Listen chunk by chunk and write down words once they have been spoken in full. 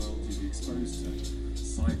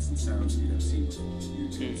sights and sounds you've never seen before.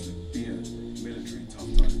 It's been a military tough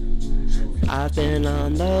time. I've been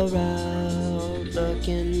on the road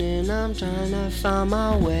looking and I'm trying to find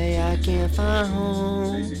my way. I can't find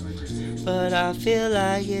home, but I feel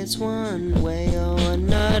like it's one way or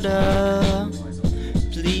another.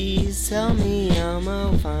 Please tell me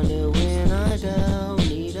I'ma find it when I go.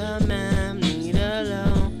 Need a map, need a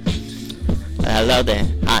loan. Hello there,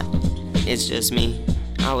 hi, it's just me.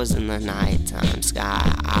 I was in the nighttime sky.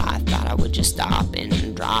 I thought I would just stop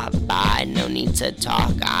and drive by. No need to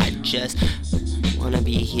talk, I just wanna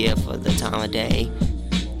be here for the time of day,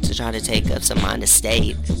 to try to take up some mind of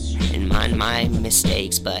state and mind my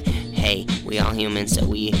mistakes. But hey, we all human, so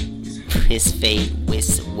we risk fate,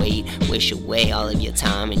 wish away all of your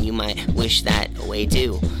time, and you might wish that away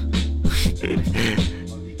too.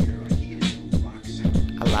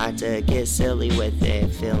 I like to get silly with it,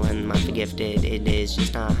 feeling my gifted. It is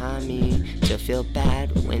just not how me to feel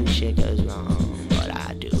bad when shit goes wrong, but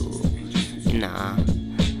I do, nah.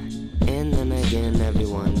 And then again,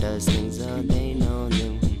 everyone does things that they know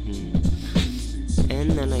them.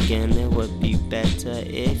 And then again, it would be better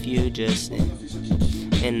if you just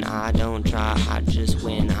and I don't try, I just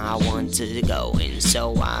win. I want to go, and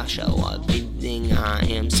so I show everything I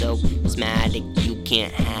am. So asthmatic, you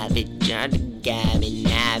can't have it. Try to gabbing,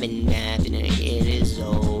 nabbing, it is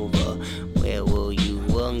over. Where will you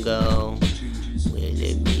go? Will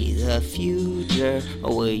it be the future,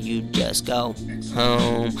 or will you just go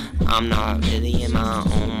home? I'm not really in my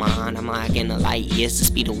own mind. I'm like in a light years to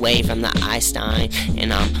speed away from the Einstein,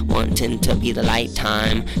 and I'm wanting to be the light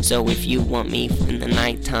time. So if you want me in the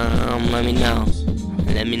nighttime, let me know.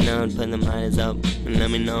 Let me know, put them lighters up, and let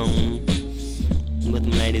me know. Put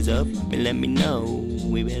them lighters up, and let me know.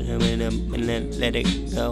 We better wait up and let it go.